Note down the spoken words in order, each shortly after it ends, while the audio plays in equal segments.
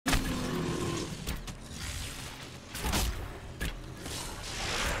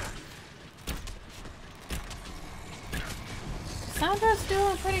Cassandra's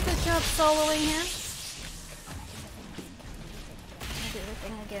doing a pretty good job soloing him. I'll do the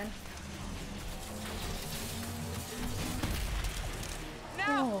thing again.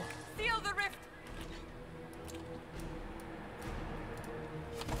 Now, seal the rift.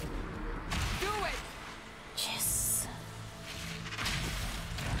 Do it. Yes.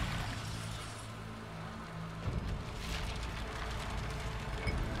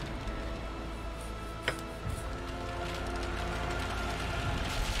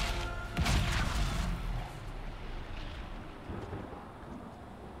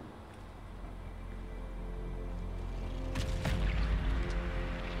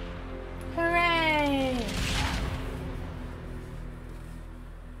 Hooray!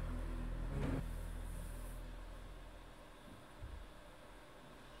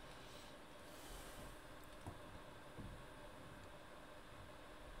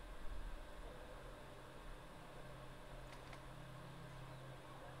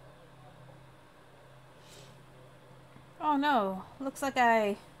 Oh no, looks like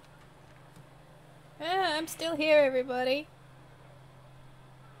I'm still here, everybody.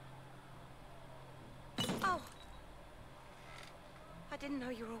 Oh. I didn't know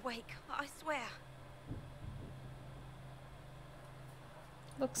you were awake, I swear.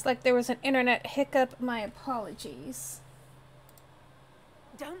 Looks like there was an internet hiccup. My apologies.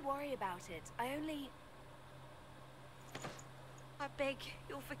 Don't worry about it. I beg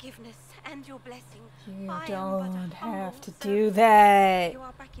your forgiveness and your blessing. You I am but a don't humble have to servant. do that. You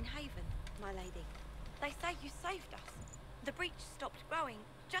are back in Haven, my lady. They say you saved us. The breach stopped growing,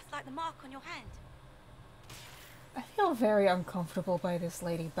 just like the mark on your hand. I feel very uncomfortable by this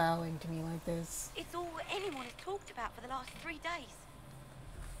lady bowing to me like this. It's all anyone has talked about for the last 3 days.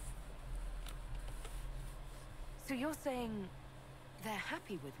 So you're saying they're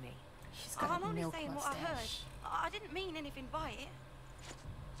happy with me? She's got I'm a only milk saying mustache. what I heard. I didn't mean anything by it.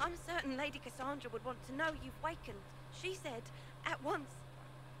 I'm certain Lady Cassandra would want to know you've wakened. She said, at once.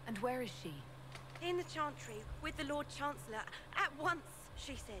 And where is she? In the Chantry, with the Lord Chancellor. At once,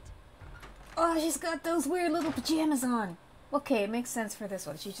 she said. Oh, she's got those weird little pajamas on. Okay, it makes sense for this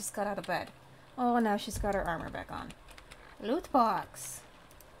one. She just got out of bed. Oh, now she's got her armor back on. Loot box.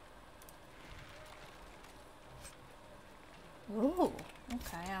 Ooh,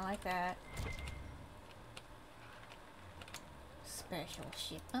 okay, I like that. Special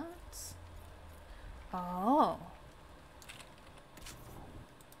shipments. Oh.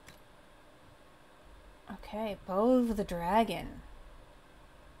 Okay, Bow of the Dragon.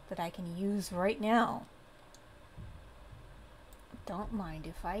 That I can use right now. Don't mind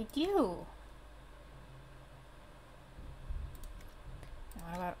if I do. Now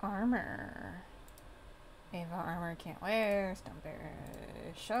what about armor? Ava armor can't wear. Stumper.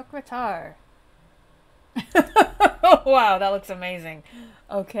 Shock Ratar. Wow, that looks amazing.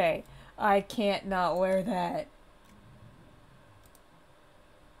 Okay, I can't not wear that.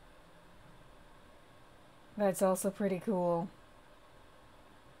 That's also pretty cool.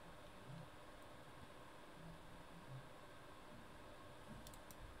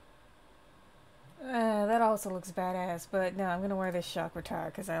 That also looks badass, but no, I'm gonna wear this shock Ratar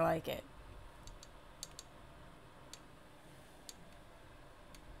because I like it.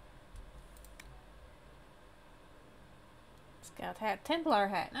 Scout hat, Templar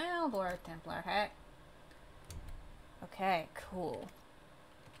hat. I'll wear a Templar hat. Okay, cool.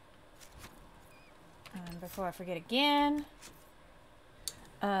 And before I forget again,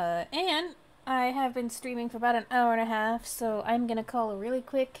 and I have been streaming for about an hour and a half, so I'm gonna call a really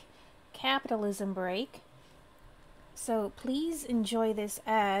quick capitalism break. So please enjoy this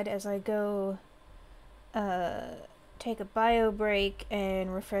ad as I go take a bio break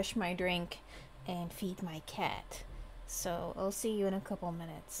and refresh my drink and feed my cat. So I'll see you in a couple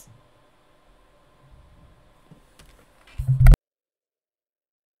minutes.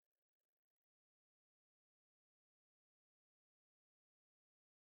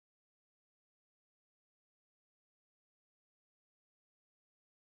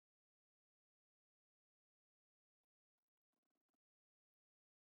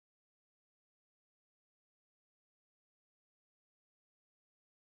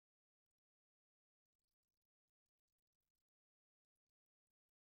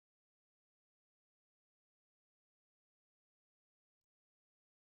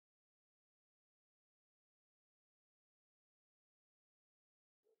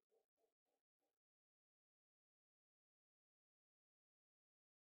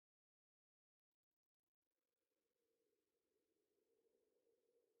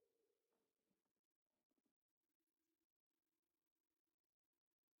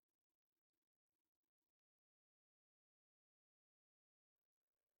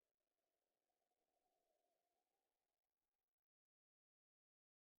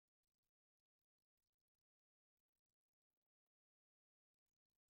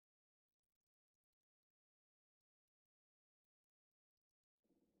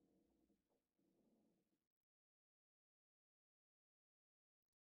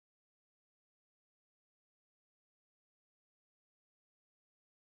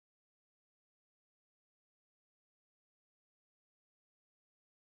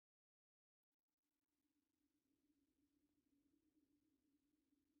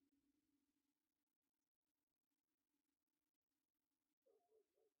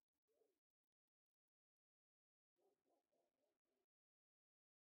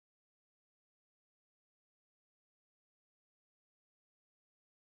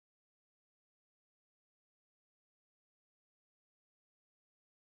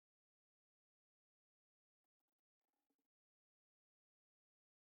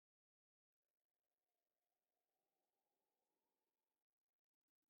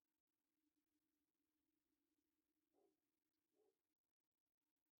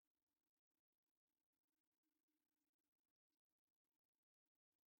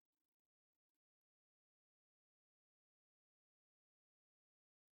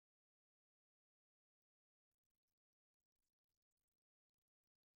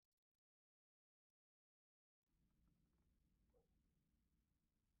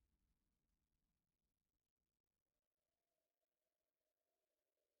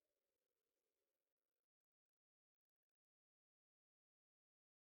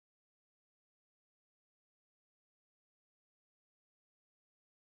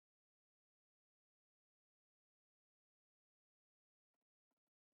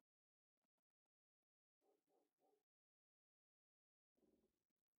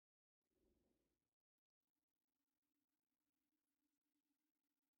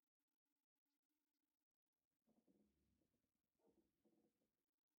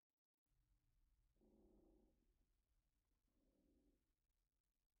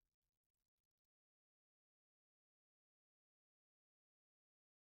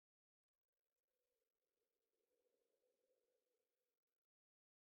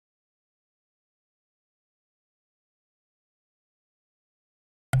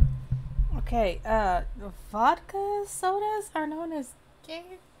 Okay, vodka sodas are known as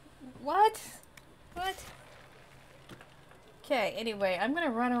gay. What? What? Okay, anyway, I'm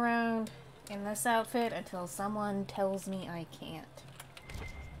gonna run around in this outfit until someone tells me I can't.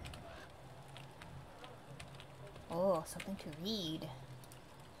 Oh, something to read.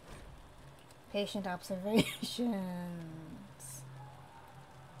 Patient observations.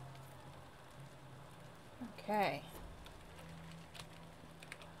 Okay.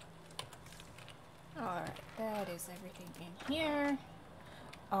 Alright, that is everything in here.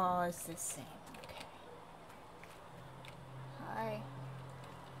 Oh, it's the same. Okay. Hi.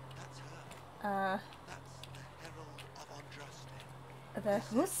 That's her. That's the Herald of Andraste. The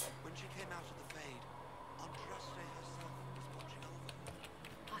who's? When she came out of the Fade, Andraste herself was watching over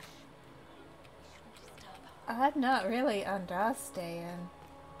her. Hush. You shouldn't disturb her. I'm not really Andrastean,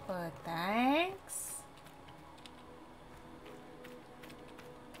 but thanks.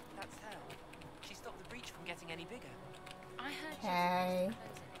 That's her. She stopped the breach from getting any bigger. I heard Okay. you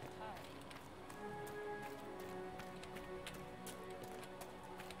supposed to close it with her.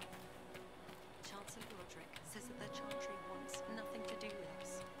 Chancellor Roderick says that the Chantry wants nothing to do with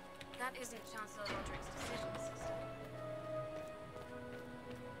us. That isn't Chancellor Roderick's decision, sister.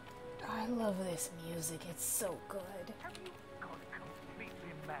 I love this music, it's so good. Have you gone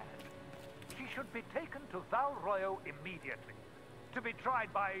completely mad? She should be taken to Val Royo immediately, to be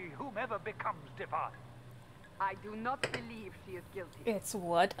tried by whomever becomes departed. I do not believe she is guilty. It's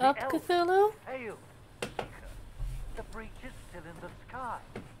what The up, elves Cthulhu? failed. Seeker. The breach is still in the sky.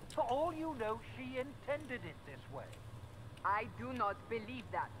 For all you know, she intended it this way. I do not believe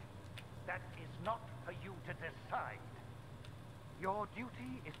that. That is not for you to decide. Your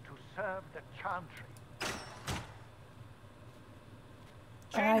duty is to serve the Chantry.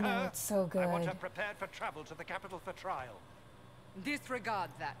 I know, it's so I want her good. prepared for travel to the capital for trial. Disregard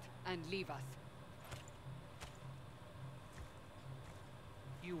that and leave us.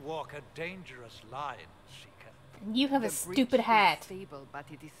 You walk a dangerous line, Seeker. You have a The breach stupid is hat. stable, but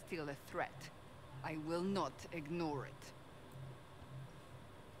it is still a threat. I will not ignore it.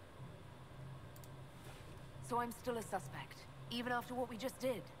 So I'm still a suspect, even after what we just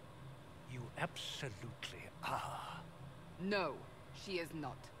did. You absolutely are. No, she is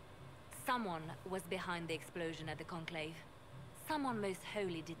not. Someone was behind the explosion at the Conclave. Someone most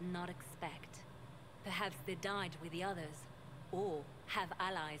holy did not expect. Perhaps they died with the others, or have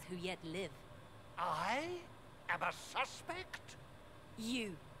allies who yet live. I am a suspect,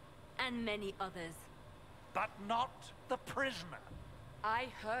 You, and many others. but not the prisoner. I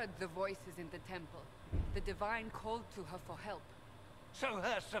heard the voices in the temple. The Divine called to her for help. So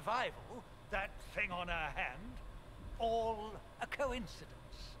her survival, that thing on her hand, all a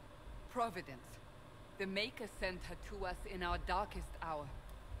coincidence. Providence. The Maker sent her to us in our darkest hour.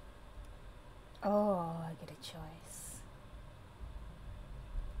 Oh, I get a choice.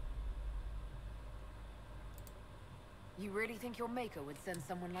 You really think your Maker would send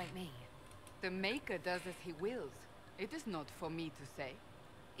someone like me? The Maker does as he wills. It is not for me to say.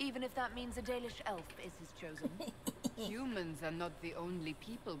 Even if that means a Dalish elf is his chosen? Humans are not the only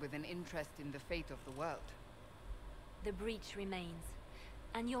people with an interest in the fate of the world. The breach remains,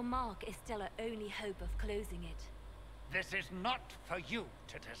 and your mark is still our only hope of closing it. This is not for you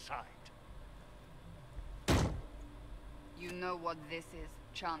to decide. You know what this is,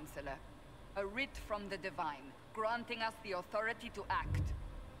 Chancellor. A writ from the Divine, granting us the authority to act.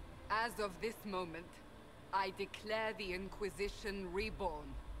 As of this moment, I declare the Inquisition reborn.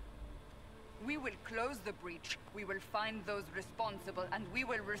 We will close the breach, we will find those responsible, and we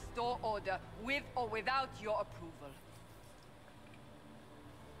will restore order with or without your approval.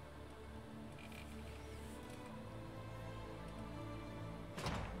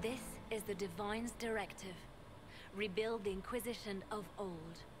 This is the Divine's directive. Rebuild the Inquisition of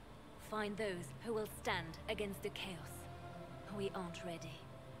old. Find those who will stand against the chaos. We aren't ready.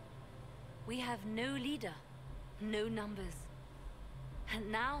 We have no leader, no numbers.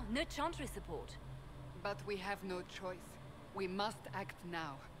 And now, no Chantry support. But we have no choice. We must act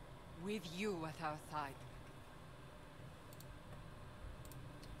now, with you at our side.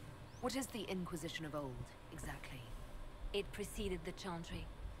 What is the Inquisition of old, exactly? It preceded the Chantry.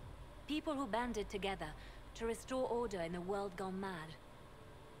 People who banded together to restore order in a world gone mad.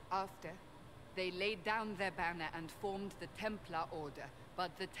 After, they laid down their banner and formed the Templar Order,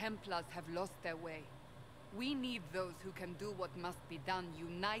 but the Templars have lost their way. We need those who can do what must be done,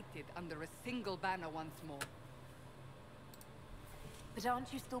 united under a single banner once more. But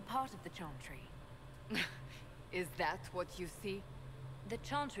aren't you still part of the Chantry? Is that what you see? The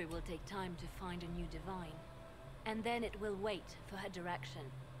Chantry will take time to find a new Divine. And then it will wait for her direction.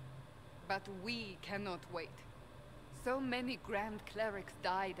 But we cannot wait. So many Grand Clerics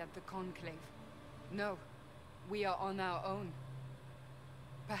died at the Conclave. No, we are on our own.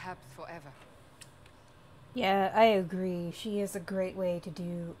 Perhaps forever. Yeah, I agree. She is a great way to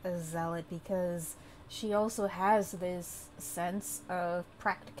do a zealot because she also has this sense of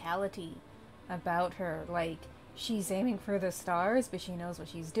practicality about her. Like, she's aiming for the stars, but she knows what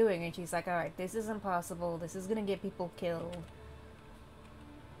she's doing, and she's like, alright, this is impossible. This is gonna get people killed.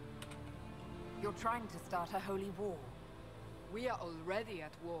 You're trying to start a holy war. We are already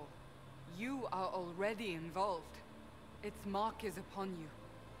at war. You are already involved. Its mark is upon you.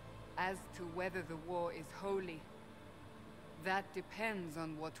 As to whether the war is holy, that depends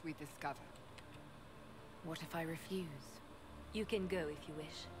on what we discover. What if I refuse? You can go if you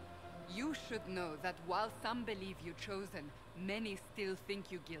wish. You should know that while some believe you chosen, many still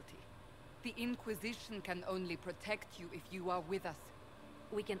think you guilty. The Inquisition can only protect you if you are with us.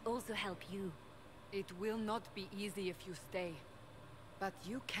 We can also help you. It will not be easy if you stay. But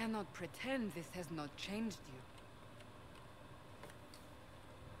you cannot pretend this has not changed you.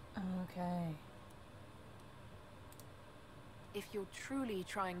 Okay. If you're truly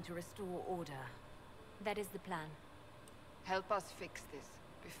trying to restore order, That is the plan. Help us fix this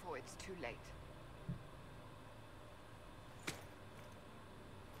before it's too late.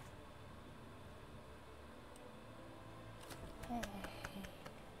 Hey.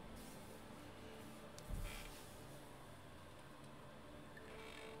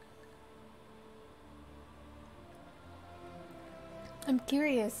 I'm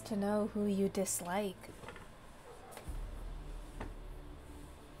curious to know who you dislike.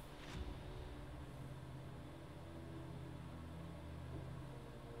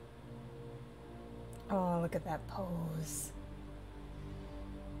 Oh, look at that pose.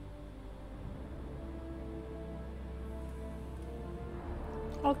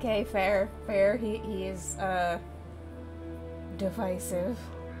 Okay, fair, fair. He is, divisive,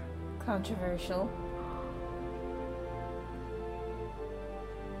 controversial.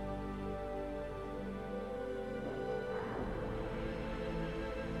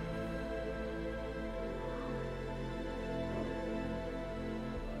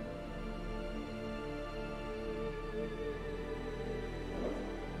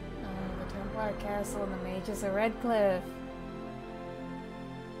 Castle and the Mages of Redcliffe.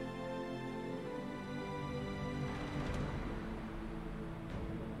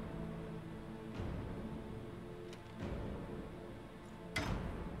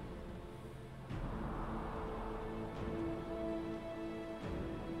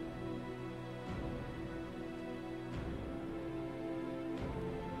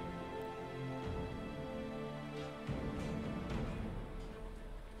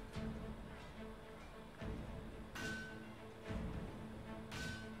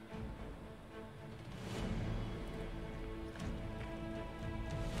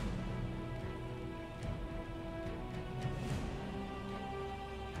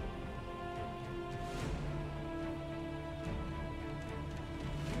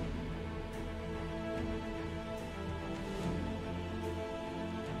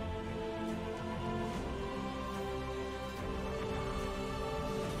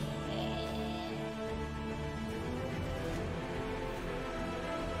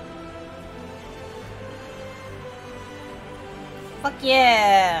 Fuck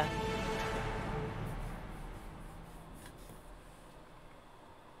yeah!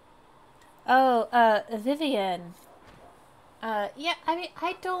 Oh, Vivian. Yeah, I mean,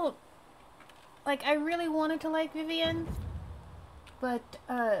 I don't... Like, I really wanted to like Vivian, but,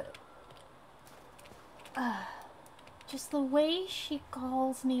 just the way she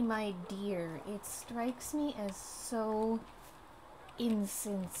calls me my dear, it strikes me as so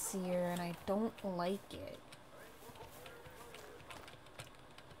insincere, and I don't like it.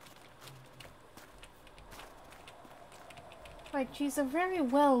 Like, she's a very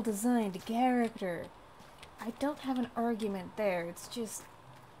well-designed character. I don't have an argument there, it's just...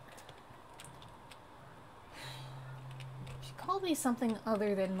 She called me something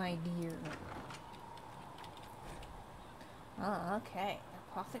other than my dear. Oh, okay.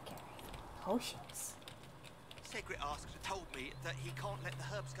 Apothecary. Potions. Segret told me that he can't let the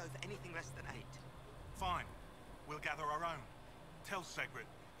herbs go for anything less than 8. Fine. We'll gather our own. Tell Segret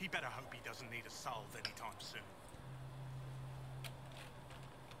he better hope he doesn't need a salve anytime soon.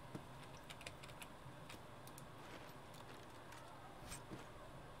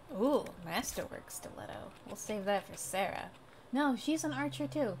 Ooh, masterwork stiletto. We'll save that for Sarah. No, she's an archer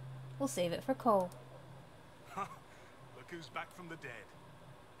too. We'll save it for Cole. Look who's back from the dead.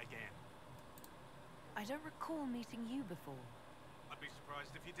 Again. I don't recall meeting you before. I'd be surprised.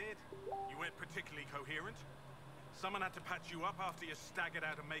 surprised if you did. You weren't particularly coherent. Someone had to patch you up after you staggered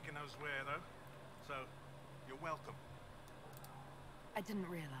out of making those wear, though. So, you're welcome. I didn't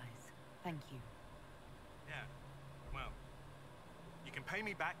realize. Thank you. Yeah, well, you can pay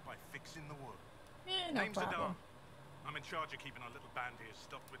me back by fixing the wood. No Name's problem. Adam. I'm in charge of keeping our little band here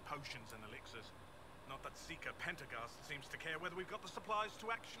stocked with potions and elixirs. Not that Seeker Pentagast seems to care whether we've got the supplies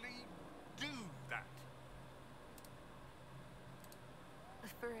to actually do that.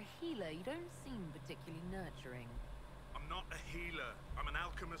 For a healer, you don't seem particularly nurturing. I'm not a healer. I'm an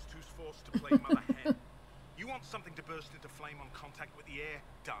alchemist who's forced to play Mother Hen. You want something to burst into flame on contact with the air?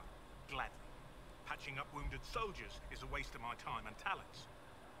 Done. Gladly. Patching up wounded soldiers is a waste of my time and talents.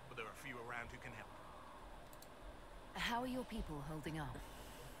 But there are a few around who can help. How are your people holding up?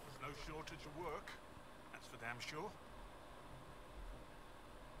 There's no shortage of work. That's for damn sure.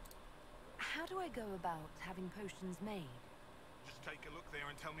 How do I go about having potions made? Just take a look there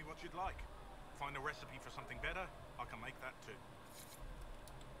and tell me what you'd like. Find a recipe for something better, I can make that too.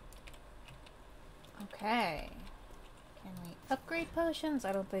 Okay. Can we upgrade potions?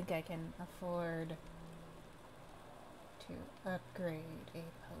 I don't think I can afford to upgrade a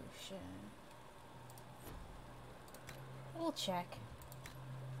potion. We'll check.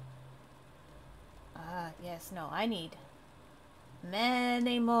 Yes, no, I need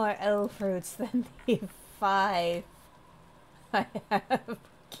many more elf fruits than the 5 I have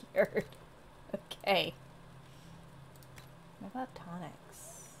cured. Okay. What about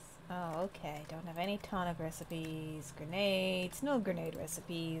tonics? Oh, okay. Don't have any tonic recipes. Grenades. No grenade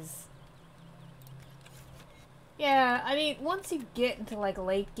recipes. Yeah, I mean, once you get into, like,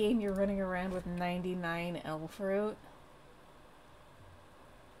 late game, you're running around with 99 elf fruit.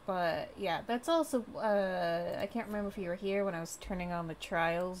 But, yeah, that's also, I can't remember if you were here when I was turning on the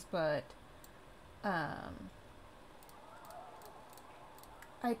trials, but,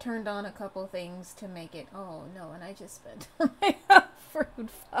 I turned on a couple things to make it, oh no, and I just spent my fruit,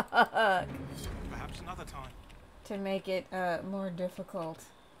 fuck. Perhaps another time. To make it, more difficult.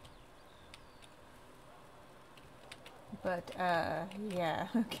 But, yeah,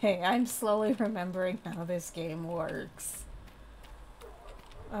 okay, I'm slowly remembering how this game works.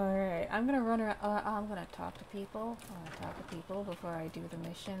 Alright, I'm gonna run around, I'm gonna talk to people. I'm gonna talk to people before I do the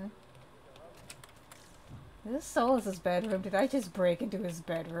mission. This is Solus's bedroom. Did I just break into his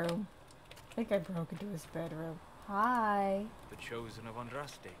bedroom? I think I broke into his bedroom. Hi. The chosen of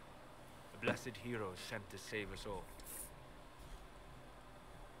Andraste. The blessed hero sent to save us all.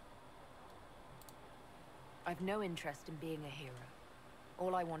 I've no interest in being a hero.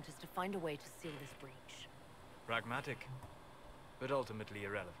 All I want is to find a way to seal this breach. Pragmatic, but ultimately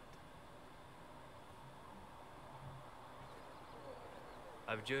irrelevant.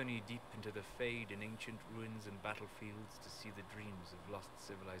 I've journeyed deep into the Fade in ancient ruins and battlefields to see the dreams of lost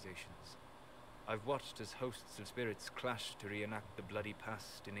civilizations. I've watched as hosts of spirits clash to reenact the bloody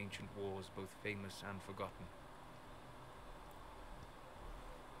past in ancient wars, both famous and forgotten.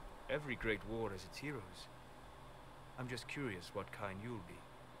 Every great war has its heroes. I'm just curious what kind you'll be.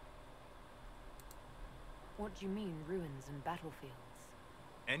 What do you mean, ruins and battlefields?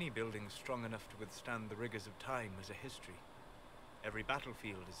 Any building strong enough to withstand the rigors of time has a history. Every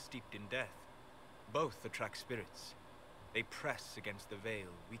battlefield is steeped in death. Both attract spirits. They press against the veil,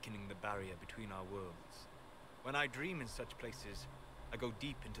 weakening the barrier between our worlds. When I dream in such places, I go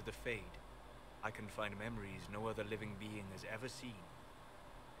deep into the Fade. I can find memories no other living being has ever seen.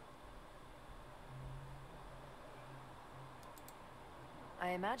 I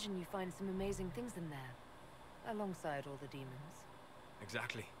imagine you find some amazing things in there, alongside all the demons.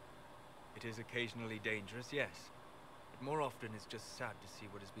 Exactly. It is occasionally dangerous, yes. But more often it's just sad to see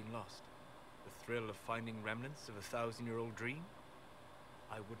what has been lost. The thrill of finding remnants of a 1,000-year-old dream?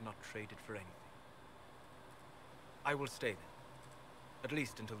 I would not trade it for anything. I will stay then. At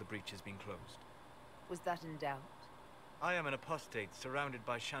least until the breach has been closed. Was that in doubt? I am an apostate surrounded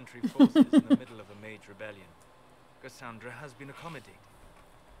by Chantry forces in the middle of a mage rebellion. Cassandra has been accommodating,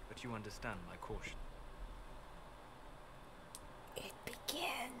 but you understand my caution. It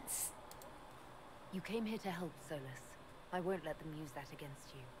begins. You came here to help, Solus. I won't let them use that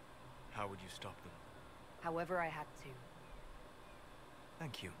against you. How would you stop them? However I had to.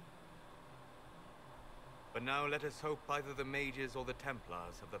 Thank you. But now let us hope either the mages or the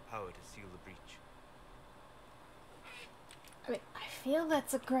Templars have the power to seal the breach. I mean, I feel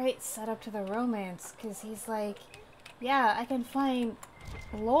that's a great setup to the romance, because he's like, yeah, I can find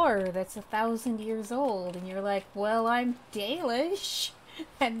lore that's 1,000 years old, and you're like, well, I'm Dalish,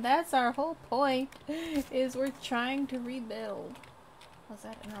 and that's our whole point, is we're trying to rebuild. Was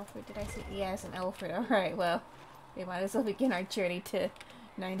that an Alfred? Did I see? Yes, an Alfred. Alright, well, We might as well begin our journey to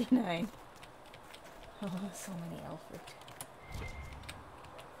 99. Oh, so many elf fruit.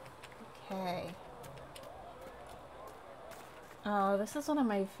 Okay. Oh, this is one of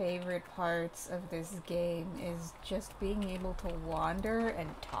my favorite parts of this game, is just being able to wander and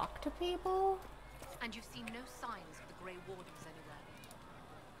talk to people. And you've seen no signs of the Grey Wardens anywhere.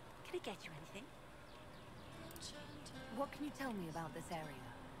 Can I get you anything? What can you tell me about this area?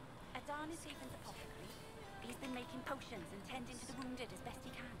 Adan is Haven's apothecary. He's been making potions and tending to the wounded as best he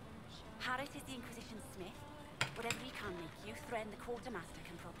can. Harris is the Inquisition smith. Whatever he can make you, Thren the quartermaster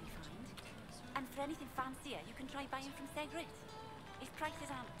can probably find. And for anything fancier, you can try buying from Segret. His prices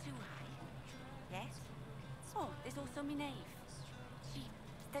aren't too high. Yes? Oh, there's also Minave. She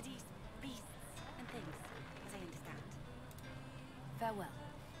studies beasts and things, as I understand. Farewell.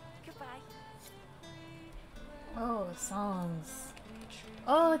 Goodbye. Oh, songs.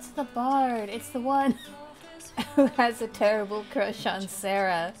 Oh, it's the bard. It's the one who has a terrible crush on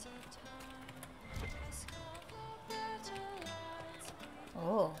Sarah.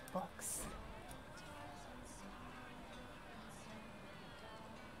 Oh, books.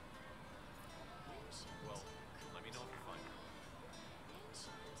 Well, let me know if you find it.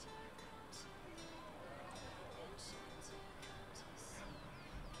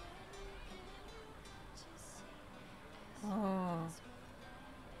 Oh.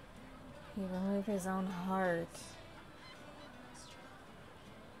 He removed his own heart.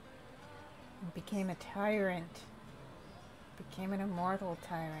 And became a tyrant. Became an immortal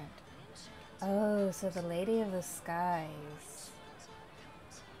tyrant. Oh, so the Lady of the Skies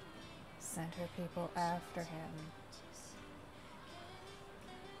sent her people after him.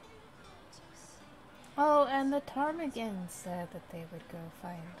 Oh, and the Ptarmigan said that they would go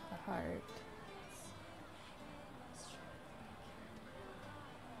find the heart.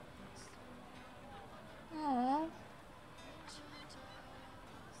 Aww.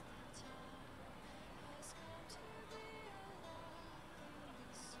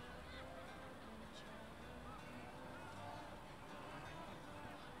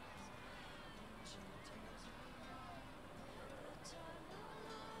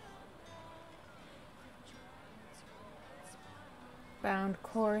 Bound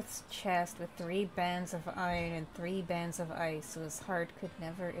Korth's chest with 3 bands of iron and 3 bands of ice, so his heart could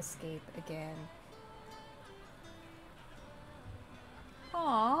never escape again.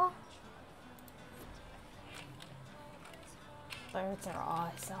 Aww. Birds are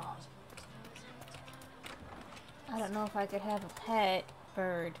awesome. I don't know if I could have a pet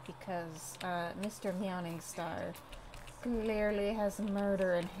bird because Mr. Meowning Star clearly has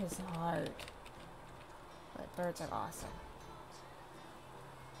murder in his heart. But birds are awesome.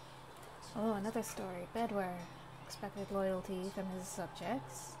 Oh, another story. Bedware. Expected loyalty from his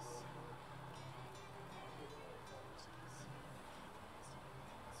subjects.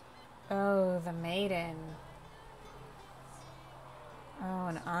 Oh, the maiden. Oh,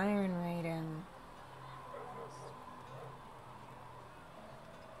 an iron maiden.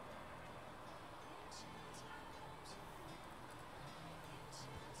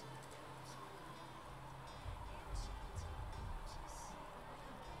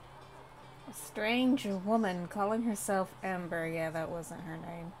 A strange woman calling herself Ember. Yeah, that wasn't her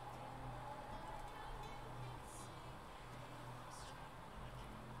name.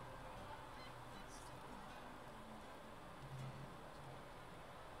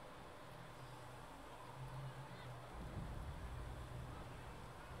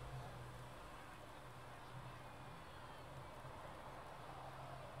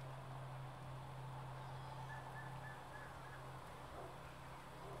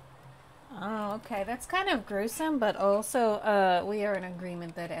 Oh, okay. That's kind of gruesome, but also, we are in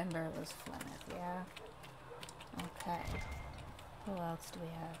agreement that Ember was Flemeth, yeah? Okay. Who else do we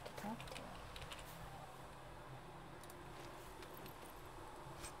have to talk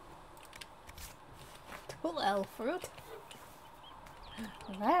to? Tool elf fruit?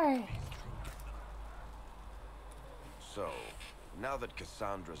 Very. So, now that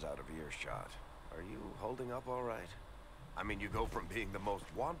Cassandra's out of earshot, are you holding up all right? I mean, you go from being the most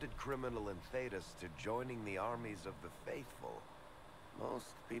wanted criminal in Thedas to joining the armies of the faithful.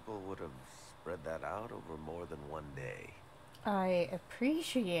 Most people would have spread that out over more than one day. I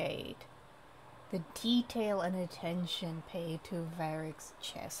appreciate the detail and attention paid to Varric's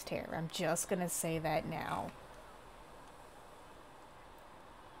chest hair. I'm just gonna say that now.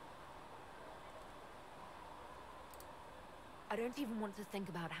 I don't even want to think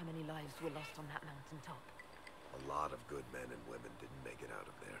about how many lives were lost on that mountaintop. A lot of good men and women didn't make it out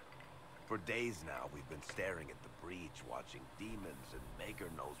of there. For days now, we've been staring at the breach, watching demons and maker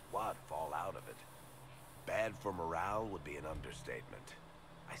knows what fall out of it. Bad for morale would be an understatement.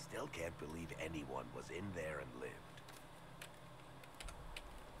 I still can't believe anyone was in there and lived.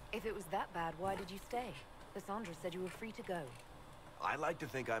 If it was that bad, why did you stay? Cassandra said you were free to go. I like to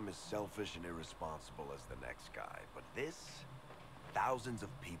think I'm as selfish and irresponsible as the next guy, but this... Thousands of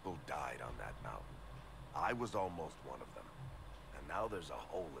people died on that mountain. I was almost one of them. And now there's a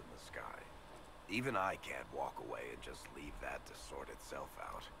hole in the sky. Even I can't walk away and just leave that to sort itself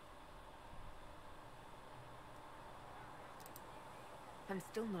out. I'm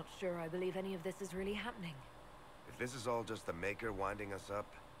still not sure I believe any of this is really happening. If this is all just the Maker winding us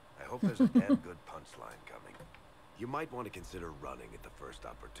up, I hope there's a damn good punchline coming. You might want to consider running at the first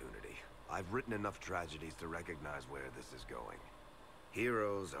opportunity. I've written enough tragedies to recognize where this is going.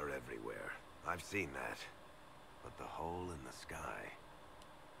 Heroes are everywhere. I've seen that. But the hole in the sky...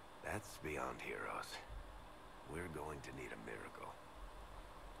 that's beyond heroes. We're going to need a miracle.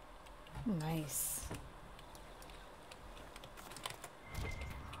 Nice.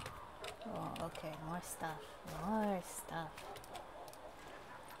 Oh, okay, more stuff. More stuff.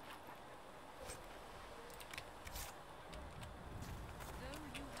 Though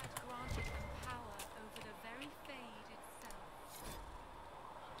you had granted them power over the very Fade itself.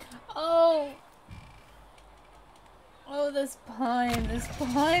 Oh! Oh, this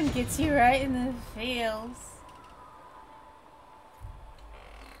poem gets you right in the feels.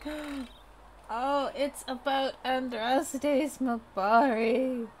 Oh, it's about Andraste's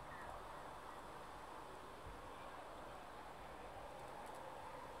Mabari.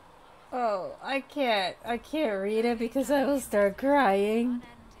 Oh, I can't read it because I will start crying.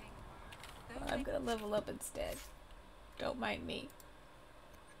 I'm gonna level up instead. Don't mind me.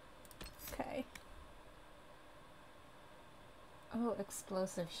 Okay. Oh,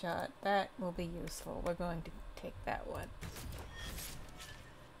 explosive shot. That will be useful. We're going to take that one.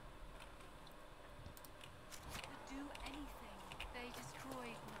 Could do anything. They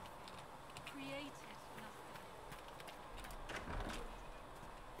destroyed nothing. Created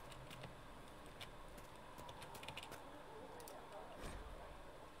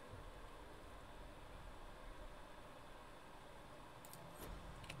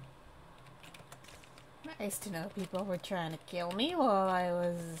Nice to know people were trying to kill me while I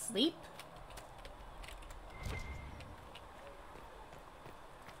was asleep.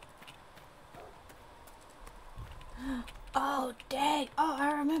 Oh, dang! Oh,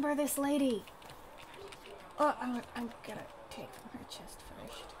 I remember this lady! Oh, I'm gonna take from her chest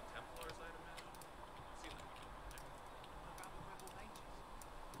first.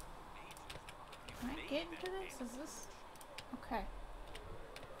 Can I get into this? Is this... Okay.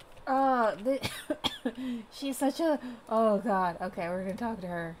 Oh, she's such a... Oh, God. Okay, we're gonna talk to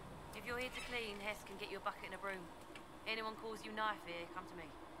her. If you're here to clean, Hess can get you a bucket and a broom. Anyone calls you knife here, come to me.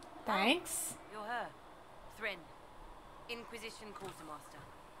 Thanks. You're her. Thren. Inquisition quartermaster.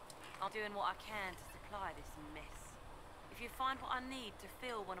 I'm doing what I can to supply this mess. If you find what I need to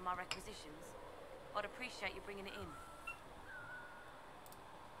fill one of my requisitions, I'd appreciate you bringing it in.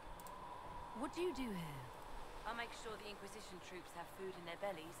 What do you do here? I make sure the Inquisition troops have food in their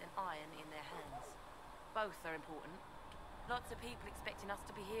bellies and iron in their hands. Both are important. Lots of people expecting us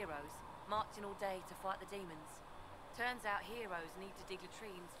to be heroes, marching all day to fight the demons. Turns out heroes need to dig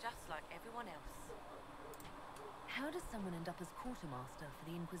latrines just like everyone else. How does someone end up as quartermaster for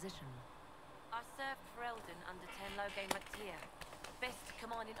the Inquisition? I served for Eldon under Ten Loge Mactier, best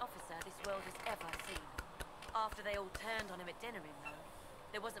commanding officer this world has ever seen. After they all turned on him at Denerim, though,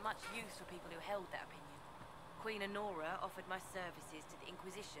 there wasn't much use for people who held that opinion. Queen Honora offered my services to the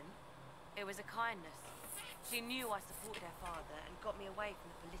Inquisition. It was a kindness. She knew I supported her father and got me away from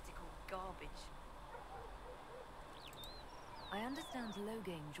the political garbage. I understand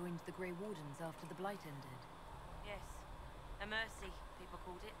Loghain joined the Grey Wardens after the Blight ended. Yes. A mercy, people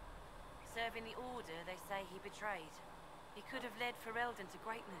called it. Serving the Order, they say he betrayed. He could have led Ferelden to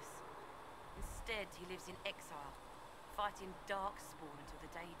greatness. Instead, he lives in exile, fighting Darkspawn until the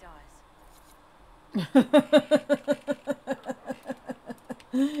day he dies.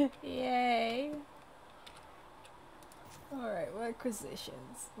 Yay. Alright,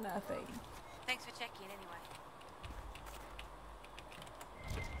 requisitions. Nothing. Thanks for checking anyway.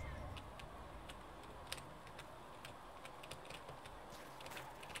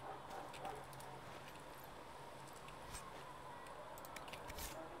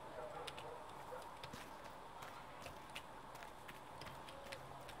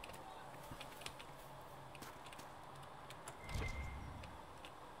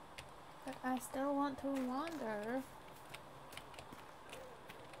 But I still want to wander.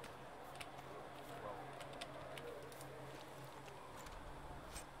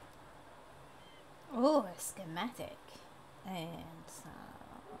 Oh, a schematic. And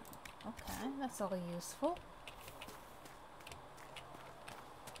okay, that's all useful.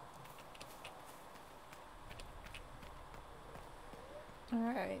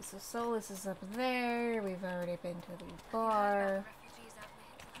 Alright, so Solus is up there. We've already been to the bar.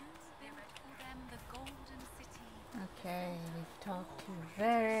 Okay, we've talked to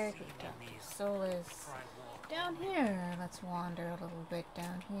Varric, we've talked to Solus. Down here, let's wander a little bit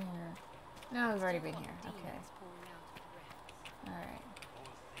down here. No, we've already been here. Okay. Alright.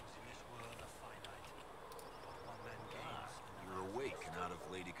 You're awake and out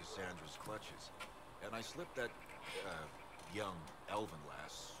of Lady Cassandra's clutches. And I slipped that, young elven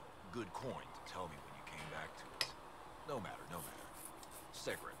lass good coin to tell me when you came back to us. No matter, no matter.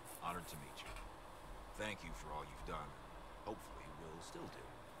 Segret, honored to meet you. Thank you for all you've done. Hopefully will still do.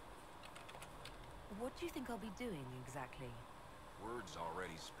 What do you think I'll be doing, exactly? Word's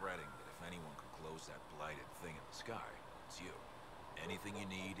already spreading that if anyone can close that blighted thing in the sky, it's you. Anything you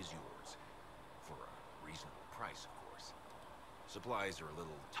need is yours. For a reasonable price, of course. Supplies are a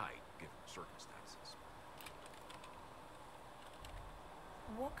little tight, given circumstances.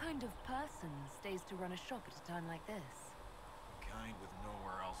 What kind of person stays to run a shop at a time like this? Kind with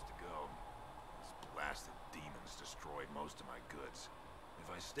nowhere else to go. These blasted demons destroyed most of my goods. If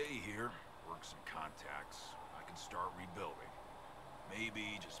I stay here, work some contacts, I can start rebuilding.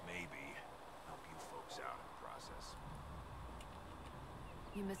 Maybe, just maybe, help you folks out in the process.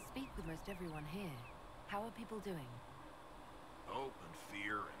 You must speak with most everyone here. How are people doing? Hope and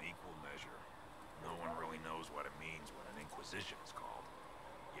fear in equal measure. No one really knows what it means when an Inquisition is called.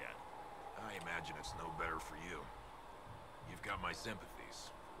 Yet, I imagine it's no better for you. You've got my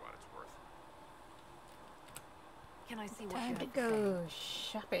sympathies, for what it's worth. Can I see what Time you to have go say?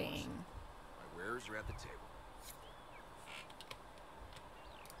 shopping. My wares are at the table.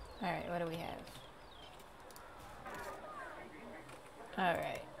 Alright, what do we have?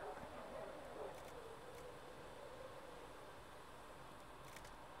 Alright.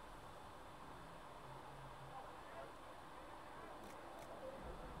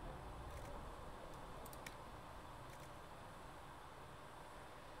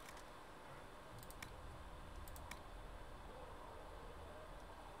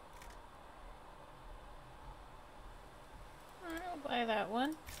 I'll buy that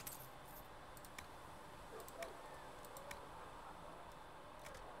one.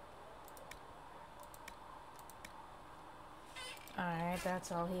 Alright,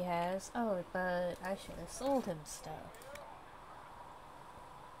 that's all he has. Oh, but I should have sold him stuff.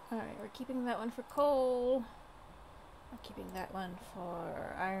 Alright, we're keeping that one for coal. We're keeping that one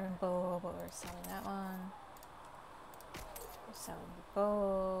for iron bow, but we're selling that one. We're selling the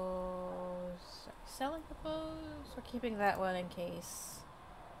bows. Are we selling the bows? We're keeping that one in case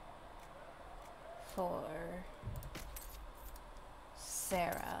for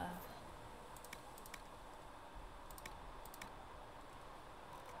Sarah.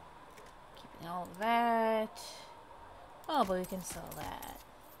 Keeping all of that. Oh, but we can sell that.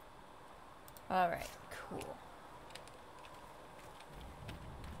 Alright, cool.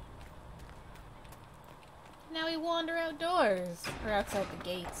 Now we wander outdoors. Or outside the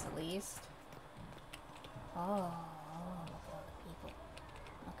gates, at least. Oh, look at all the people.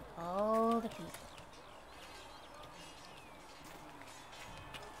 Look at all the people.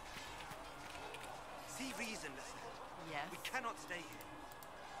 See reason, Lisette. Yes? We cannot stay here.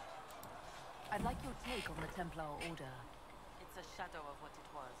 I'd like your take on the Templar Order. It's a shadow of what it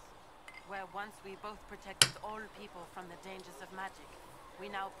was. Where once we both protected all people from the dangers of magic, we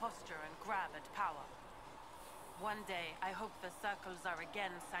now posture and grab at power. One day, I hope the circles are again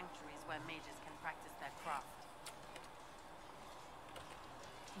sanctuaries where mages can practice their craft.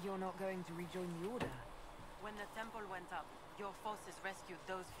 You're not going to rejoin the Order? When the temple went up, your forces rescued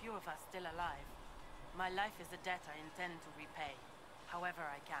those few of us still alive. My life is a debt I intend to repay, however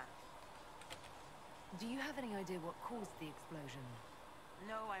I can. Do you have any idea what caused the explosion?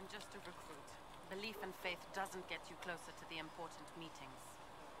 No, I'm just a recruit. Belief and faith doesn't get you closer to the important meetings.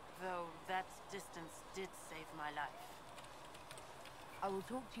 Though that distance did save my life. I will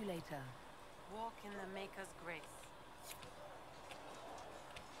talk to you later. Walk in the Maker's grace.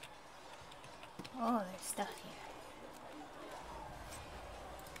 Oh, there's stuff here.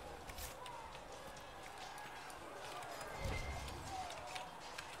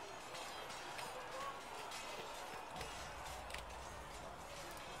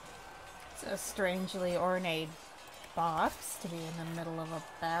 It's a strangely ornate box to be in the middle of a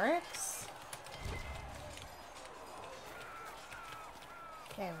barracks.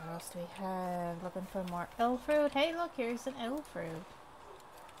 Okay, what else do we have? Looking for more elf fruit. Hey, look, here's an elf fruit.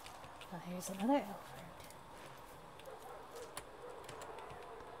 Oh, here's another elf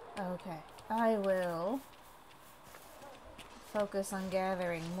fruit. Okay, I will focus on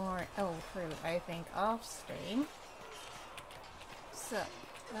gathering more elf fruit, I think, off stream. So,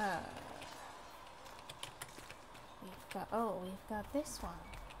 we've got this one.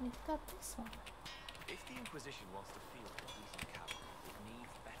 We've got this one. If the Inquisition wants to field a decent cavalry, it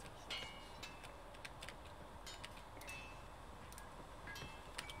needs better horses.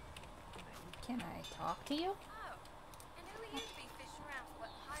 Can I talk to you? Oh, and who are you to be fishing around for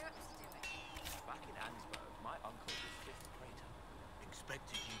what higher-ups are doing? Back in Ansburg, my uncle was 5th Praetor.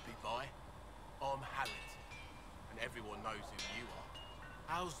 Expected you'd be by. I'm Harriet, and everyone knows who you are.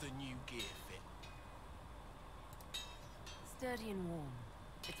 How's the new gear fit? Sturdy and warm.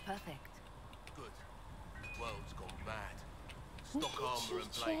 It's perfect. Good. World's gone mad. Stock armor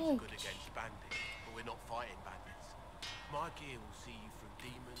and blades are good against bandits, but we're not fighting bandits. My gear will see you through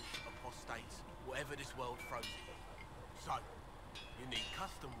demons, apostates, whatever this world throws at you. So, you need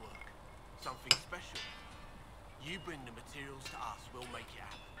custom work, something special. You bring the materials to us, we'll make it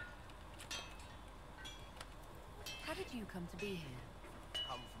happen. How did you come to be here?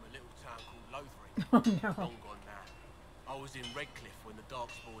 Come from a little town called Lothering. Oh no. Long gone now. I was in Redcliffe when the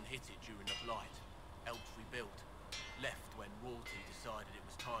Darkspawn hit it during the Blight. Helped rebuild. Left when royalty decided it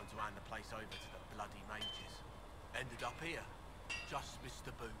was time to hand the place over to the bloody mages. Ended up here. Just missed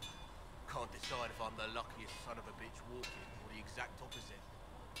the boot. Can't decide if I'm the luckiest son of a bitch walking or the exact opposite.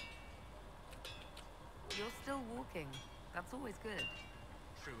 You're still walking. That's always good.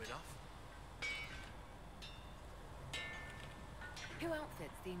 True enough. Who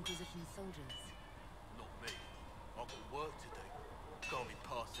outfits the Inquisition soldiers? Not me. I've got work to do. Can't be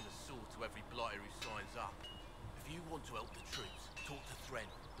passing a sword to every blighter who signs up. If you want to help the troops, talk to Thren,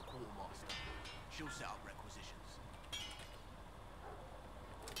 the quartermaster. She'll set up requisitions.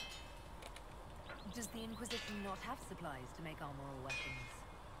 Does the Inquisition not have supplies to make armor or weapons?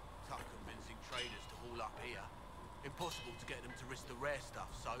 Tough convincing traders to haul up here. Impossible to get them to risk the rare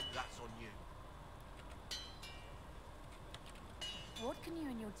stuff, so that's on you. What can you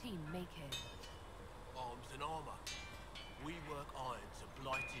and your team make here? Arms and armor. We work iron to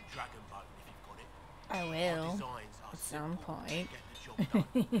blighted dragonbone if you've got it. I will. Our designs are at some simple, point. Get the job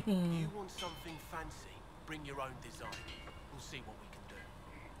done. You want something fancy? Bring your own design. We'll see what we can do.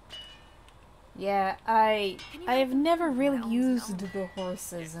 Yeah, I've never really used the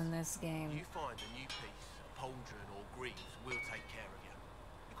horses in this game. You find a new piece, a pauldron or greaves, we'll take care of you.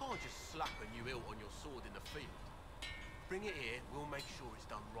 You can't just slap a new hilt on your sword in the field. Bring it here, we'll make sure it's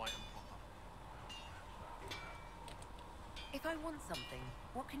done right and proper. If I want something,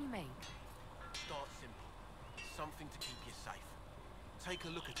 what can you make? Start simple. Something to keep you safe. Take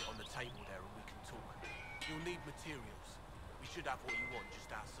a look at it on the table there and we can talk. You'll need materials. We should have what you want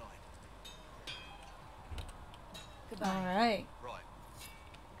just outside. Alright. Right.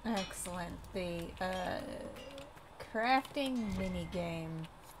 Excellent. The crafting minigame.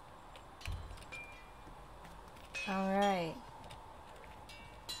 Alright.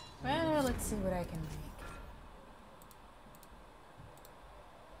 Well, let's see what I can make.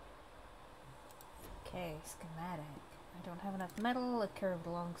 Okay, schematic. I don't have enough metal, a curved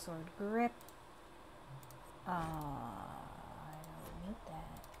longsword grip. I don't need that.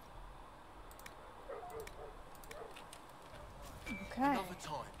 Okay. Another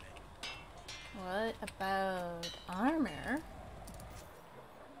time, then. What about armor?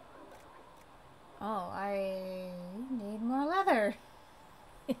 Oh, I need more leather.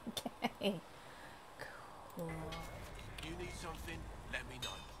 Okay. Cool. You need something, let me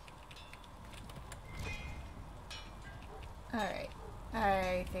know. Alright.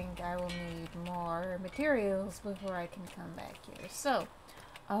 I think I will need more materials before I can come back here. So,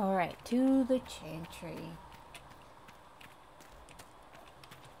 alright, to the chantry.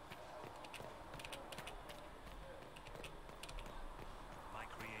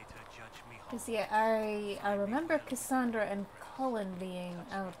 Because yeah, I remember Cassandra and Cullen being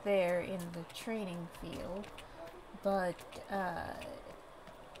out there in the training field, but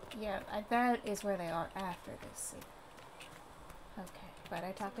yeah, that is where they are after this scene. Okay, but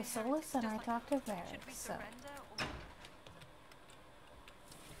I talked to Solus and I talked to Varric, so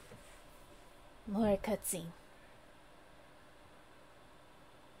more cutscene.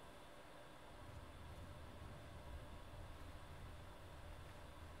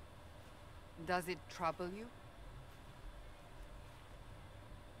 Does it trouble you?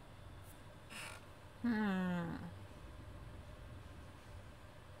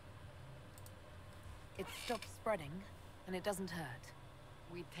 It stops spreading, and it doesn't hurt.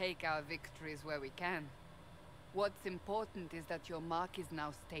 We take our victories where we can. What's important is that your mark is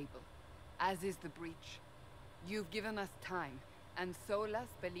now stable. as is the breach. You've given us time, and Solas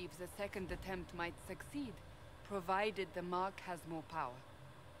believes a second attempt might succeed, provided the Mark has more power.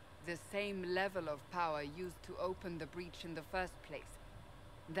 The same level of power used to open the breach in the first place.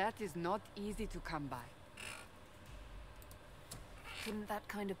 That is not easy to come by. Couldn't that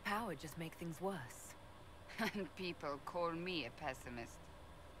kind of power just make things worse? And people call me a pessimist.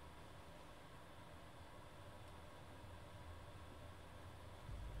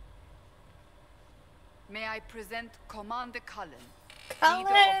 May I present Commander Cullen, leader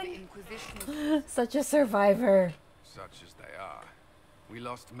of the Inquisition. Such a survivor. Such as they are. We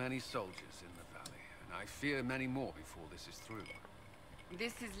lost many soldiers in the valley, and I fear many more before this is through.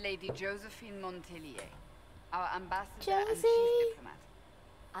 This is Lady Josephine Montelier, our ambassador Josie. and chief diplomat.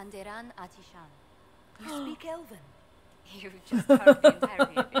 Anderan Atishan. You speak Elven? You just hardly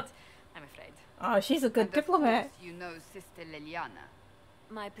entirely a bit, I'm afraid. Oh, she's a good And diplomat. Of course, you know Sister Liliana.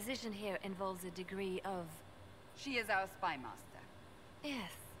 My position here involves a degree of... She is our spy master.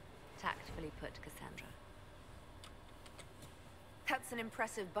 Yes, tactfully put, Cassandra. That's an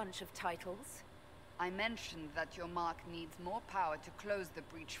impressive bunch of titles. I mentioned that your Mark needs more power to close the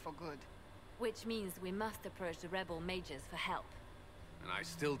breach for good. Which means we must approach the rebel mages for help. And I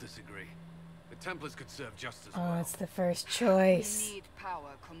still disagree. The Templars could serve just as Oh, well. it's the first choice. We need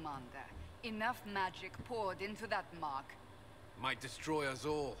power, Commander. Enough magic poured into that Mark. Might destroy us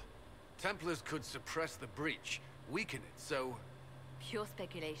all. Templars could suppress the breach, weaken it, so... Pure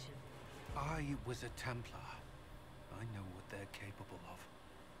speculation. I was a Templar. I know what they're capable of.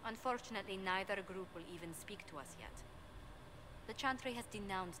 Unfortunately, neither group will even speak to us yet. The Chantry has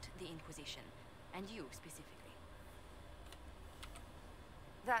denounced the Inquisition, and you specifically.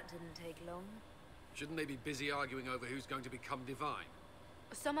 That didn't take long. Shouldn't they be busy arguing over who's going to become divine?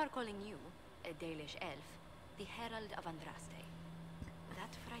 Some are calling you, a Dalish elf, the Herald of Andraste.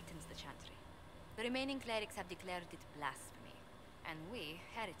 That frightens the Chantry. The remaining clerics have declared it blasphemy, and we,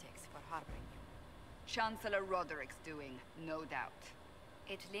 heretics, for harboring you. Chancellor Roderick's doing, no doubt.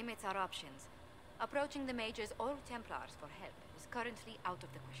 It limits our options. Approaching the mages or Templars for help is currently out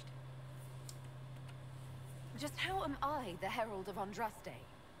of the question. Just how am I the Herald of Andraste?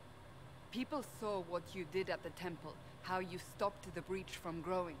 People saw what you did at the temple, how you stopped the breach from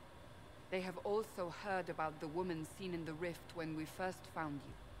growing. They have also heard about the woman seen in the rift when we first found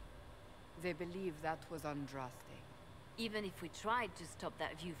you. They believe that was Andraste. Even if we tried to stop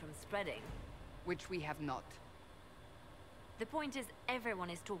that view from spreading. Which we have not. The point is, everyone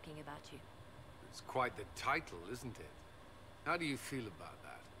is talking about you. It's quite the title, isn't it? How do you feel about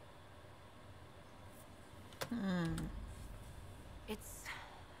that? It's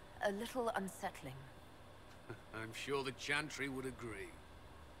a little unsettling. I'm sure the Chantry would agree.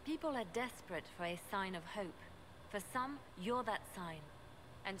 People are desperate for a sign of hope. For some, you're that sign.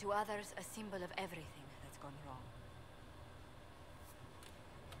 And to others, a symbol of everything that's gone wrong.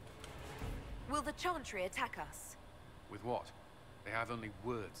 Will the Chantry attack us? With what? They have only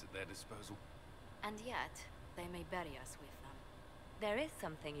words at their disposal. And yet, they may bury us with them. There is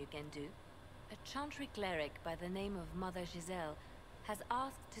something you can do. A Chantry cleric by the name of Mother Giselle has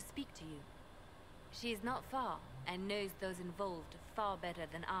asked to speak to you. She is not far, and knows those involved far better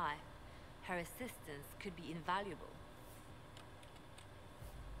than I. Her assistance could be invaluable.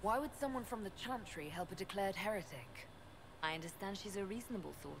 Why would someone from the Chantry help a declared heretic? I understand she's a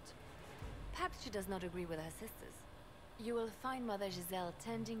reasonable sort. Perhaps she does not agree with her sisters. You will find Mother Giselle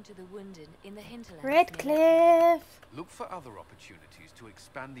tending to the wounded in the hinterlands. Redcliffe! Look for other opportunities to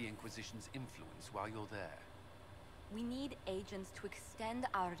expand the Inquisition's influence while you're there. We need agents to extend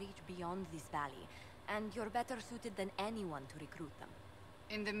our reach beyond this valley, and you're better suited than anyone to recruit them.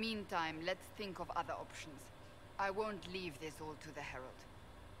 In the meantime, let's think of other options. I won't leave this all to the Herald.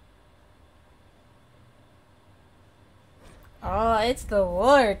 Oh, it's the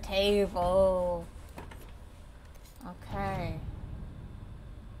war table. Okay.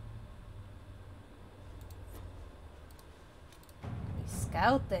 We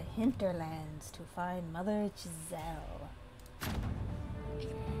scout the hinterlands to find Mother Giselle.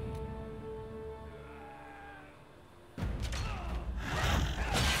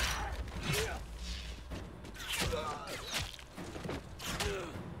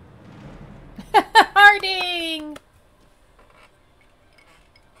 Harding!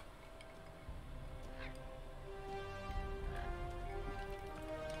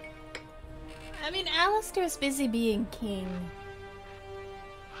 I mean, Alistair's busy being king.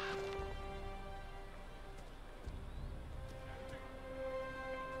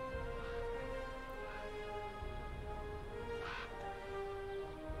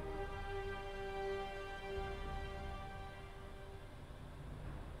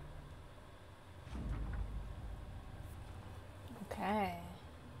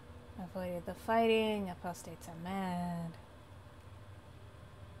 avoid the fighting. Apostates are mad.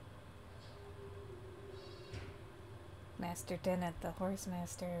 Master Dennett, the horse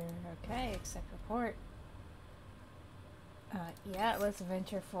master. Okay, accept report. Yeah, let's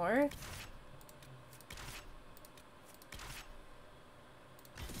venture forth.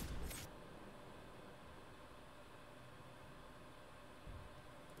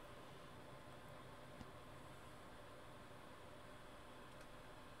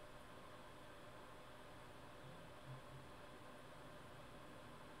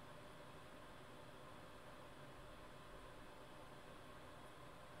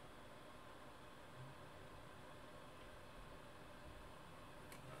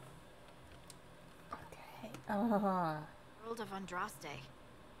 World of Andraste.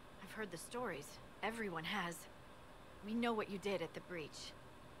 I've heard the stories. Everyone has. We know what you did at the breach.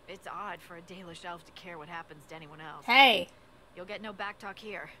 It's odd for a Dalish elf to care what happens to anyone else. Hey! You'll get no backtalk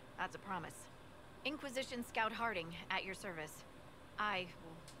here. That's a promise. Inquisition Scout Harding, at your service.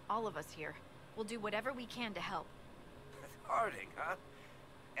 All of us here, will do whatever we can to help. Harding, huh?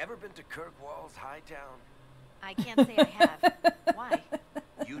 Ever been to Kirkwall's Hightown? I can't say I have. Why?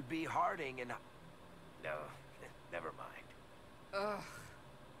 You'd be Harding and... No, never mind. Ugh.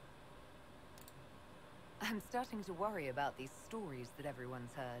 I'm starting to worry about these stories that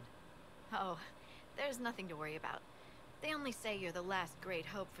everyone's heard. Oh, there's nothing to worry about. They only say you're the last great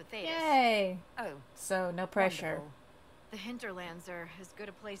hope for Thedas. Yay! Oh. So, no pressure. Wonderful. The hinterlands are as good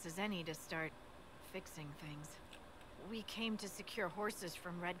a place as any to start fixing things. We came to secure horses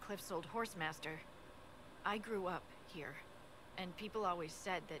from Redcliffe's old horsemaster. I grew up here, and people always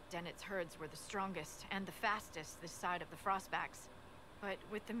said that Dennett's herds were the strongest and the fastest this side of the Frostbacks. But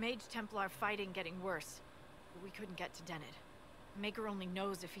with the Mage Templar fighting getting worse, we couldn't get to Dennett. Maker only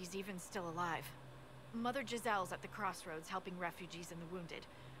knows if he's even still alive. Mother Giselle's at the crossroads helping refugees and the wounded.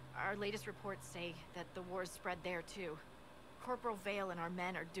 Our latest reports say that the war's spread there too. Corporal Vale and our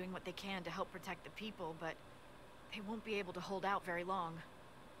men are doing what they can to help protect the people, but they won't be able to hold out very long.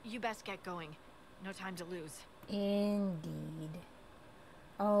 You best get going. No time to lose. Indeed.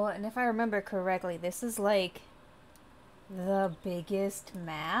 Oh, and if I remember correctly, this is like the biggest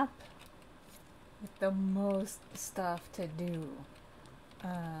map with the most stuff to do.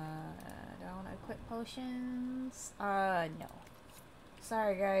 Don't equip potions? No.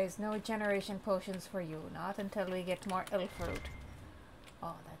 Sorry guys, no generation potions for you. Not until we get more elf fruit.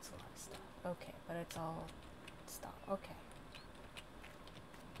 Oh, that's a lot of stuff. Okay, but it's all stuff. Okay.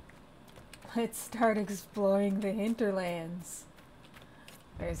 Let's start exploring the hinterlands.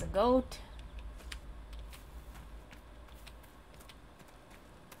 There's a goat.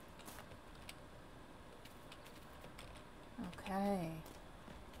 Okay.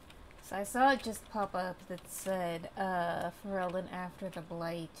 So I saw it just pop up that said, Ferelden after the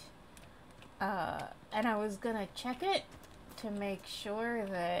Blight. And I was gonna check it to make sure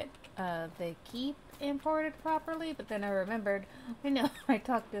that, they keep imported properly, but then I remembered, I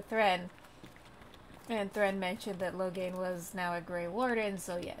talked to Thren, and Thren mentioned that Loghain was now a Grey Warden,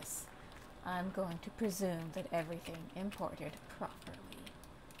 so yes, I'm going to presume that everything imported properly.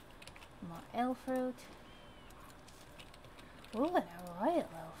 More elf fruit. Ooh, and a royal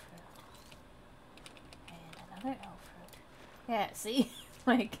elf fruit. And another elf fruit. Yeah, see?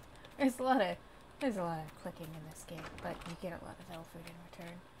 Like, there's a lot of clicking in this game, but you get a lot of elf fruit in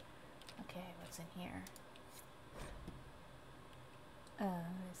return. Okay, what's in here?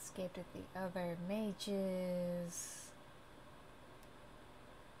 Escaped with the other mages.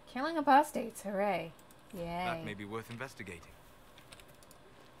 Killing apostates, hooray. Yay. That may be worth investigating.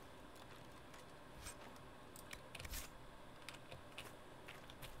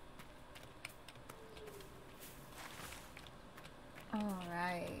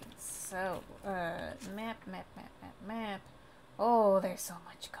 Alright, so, map. Oh, there's so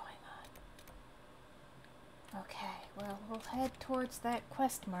much going on. Okay, well, we'll head towards that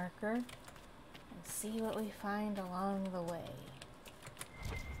quest marker and see what we find along the way.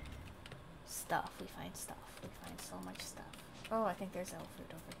 Stuff, we find stuff. We find so much stuff. Oh, I think there's elf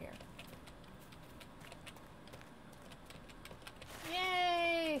fruit over here.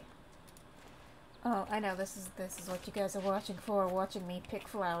 Yay! Oh, I know, this is what you guys are watching for, watching me pick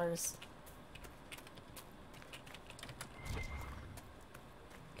flowers.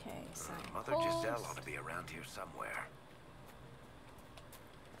 Okay, so Mother Giselle ought to be around here somewhere.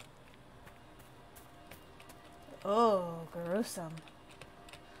 Oh, gruesome.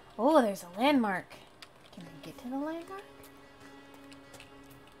 Oh, there's a landmark. Can I get to the landmark?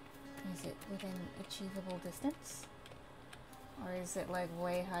 Is it within achievable distance? Or is it like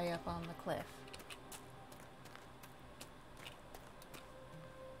way high up on the cliff?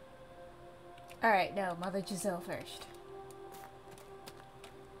 Alright, no, Mother Giselle first.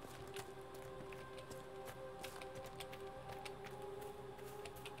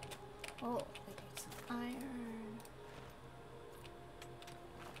 Oh, I need some iron.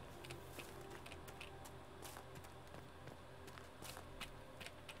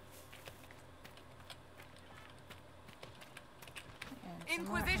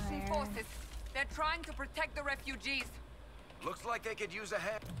 Inquisition forces. They're trying to protect the refugees. Looks like they could use a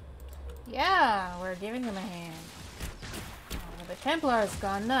hand. Yeah, we're giving them a hand. Oh, the Templars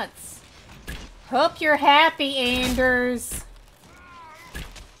gone nuts. Hope you're happy, Anders.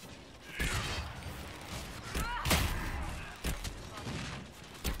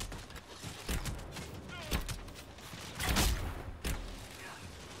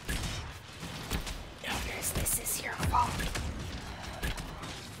 Anders, this is your fault.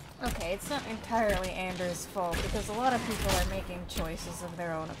 Okay, it's not entirely Anders' fault, because a lot of people are making choices of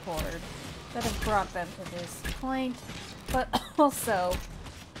their own accord that have brought them to this point, but also,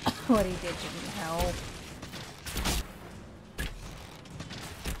 what he did didn't help.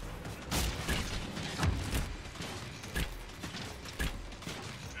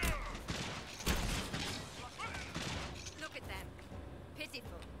 Look at them.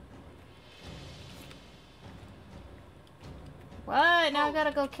 Pitiful. What? Now I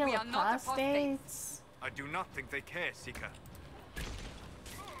gotta go kill apostates? I do not think they care, Seeker.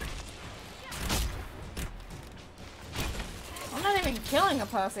 I'm not even killing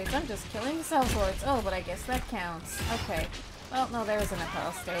apostates, I'm just killing sellswords. Oh, but I guess that counts. Okay. Well, no, there's an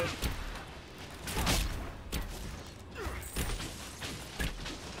apostate.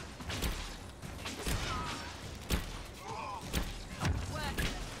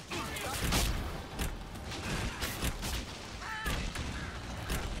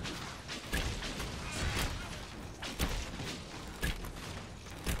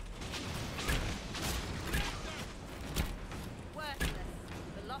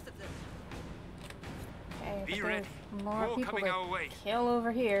 Be ready. More people coming to our way. kill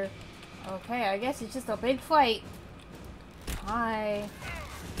over here. Okay, I guess it's just a big fight. Hi.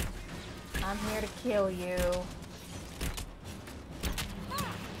 I'm here to kill you.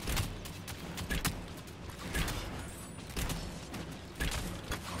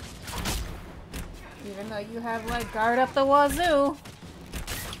 Even though you have, like, guard up the wazoo.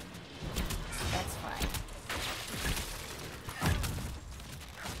 That's fine.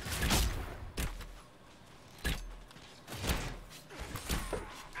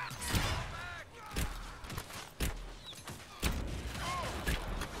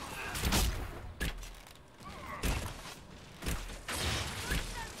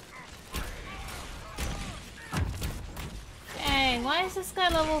 Dang, why is this guy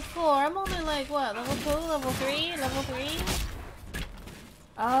level 4? I'm only like, what, level 2, level 3, level 3?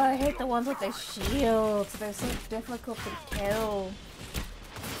 Oh, I hate the ones with the shields. They're so difficult to kill.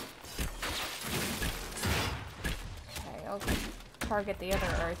 Okay, I'll target the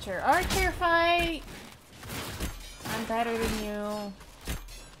other archer. Archer fight! I'm better than you.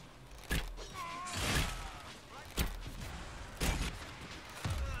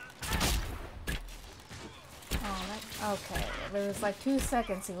 Okay, there was like 2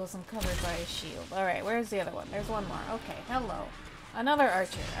 seconds he wasn't covered by a shield. Alright, where's the other one? There's one more. Okay, hello. Another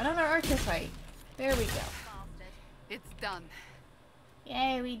archer. Another archer fight. There we go. It's done.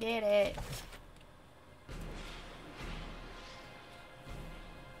 Yay, we did it.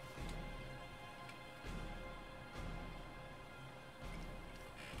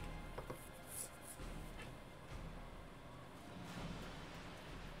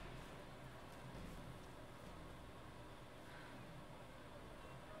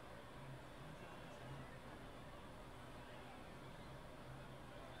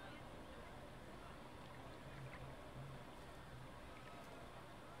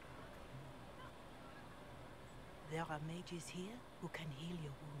 There are mages here who can heal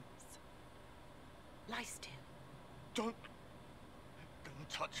your wounds. Lie still. Don't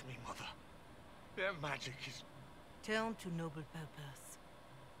touch me, Mother. Their magic is... Turn to noble purpose.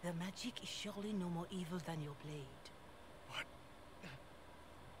 Their magic is surely no more evil than your blade. What?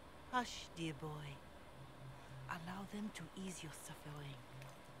 Hush, dear boy. Allow them to ease your suffering.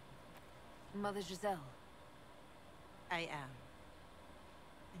 Mother Giselle. I am.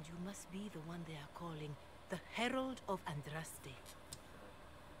 And you must be the one they are calling the Herald of Andraste.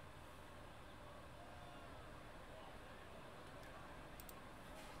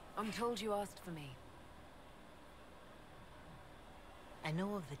 I'm told you asked for me. I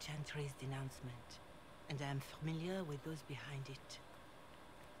know of the Chantry's denouncement, and I am familiar with those behind it.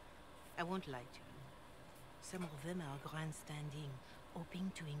 I won't lie to you. Some of them are grandstanding,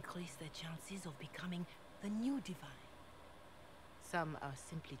 hoping to increase their chances of becoming the new divine. Some are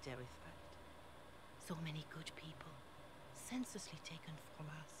simply terrified. So many good people, senselessly taken from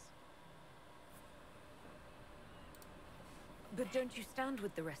us. But don't you stand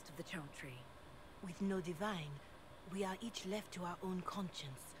with the rest of the Chantry? With no divine, we are each left to our own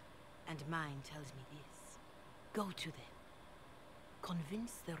conscience, and mine tells me this. Go to them.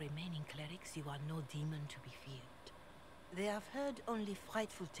 Convince the remaining clerics you are no demon to be feared. They have heard only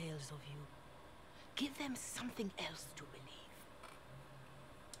frightful tales of you. Give them something else to believe.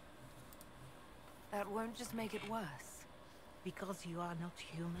 That won't just make it worse. Because you are not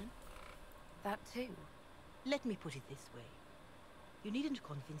human? That too. Let me put it this way. You needn't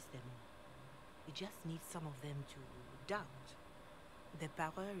convince them all. You just need some of them to doubt. The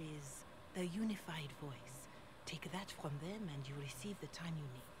power is the unified voice. Take that from them and you receive the time you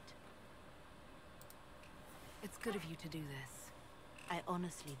need. It's good of you to do this. I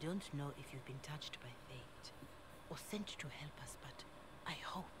honestly don't know if you've been touched by fate or sent to help us, but I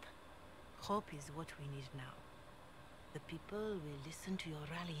hope. Hope is what we need now. The people will listen to your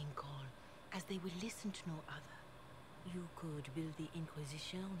rallying call as they will listen to no other. You could build the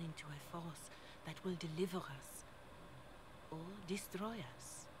Inquisition into a force that will deliver us or destroy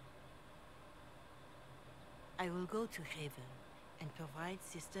us. I will go to Haven and provide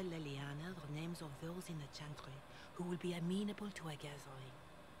Sister Leliana the names of those in the Chantry who will be amenable to a gathering.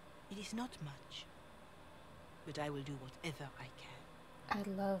 It is not much, but I will do whatever I can. I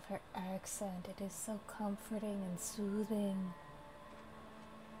love her accent. It is so comforting and soothing.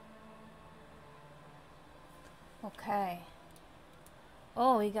 Okay.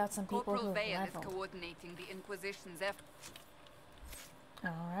 Oh, we got some people Corporal who Vale is leveled. coordinating the Inquisition's efforts.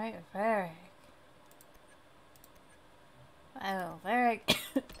 Alright, Varric. Oh, Varric.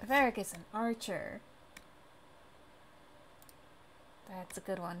 Varric is an archer. That's a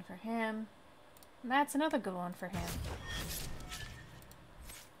good one for him. And that's another good one for him.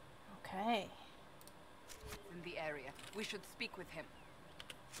 Okay. In the area. We should speak with him.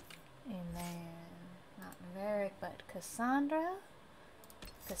 And then, not Varric, but Cassandra.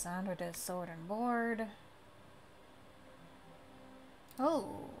 Cassandra does sword and board.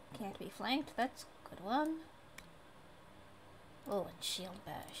 Oh, can't be flanked. That's a good one. Oh, and shield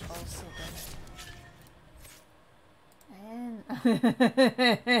bash, also good. And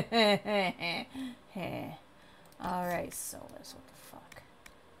alright, Solus, what the fuck?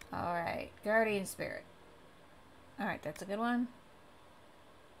 Alright, Guardian Spirit. Alright, that's a good one.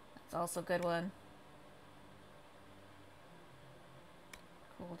 That's also a good one.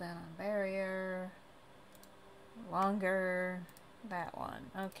 Cool down on barrier. Longer. That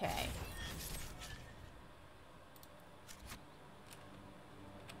one. Okay.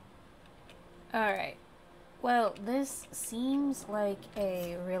 Alright. Well, this seems like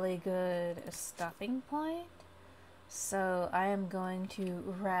a really good stopping point. So I am going to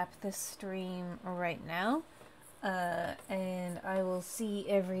wrap this stream right now. And I will see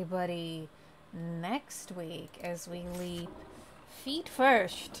everybody next week as we leap feet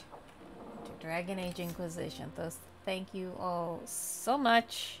first to Dragon Age Inquisition. Thus, thank you all so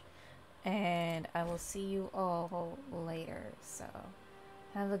much. And I will see you all later. So,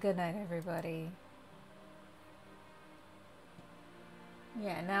 have a good night, everybody.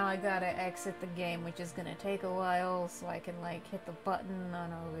 Yeah, now I gotta exit the game, which is gonna take a while, so I can, like, hit the button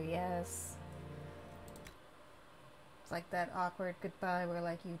on OBS. It's like that awkward goodbye where,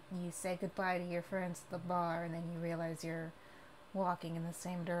 like, you say goodbye to your friends at the bar, and then you realize you're walking in the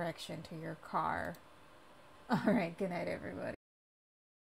same direction to your car. Alright, good night, everybody.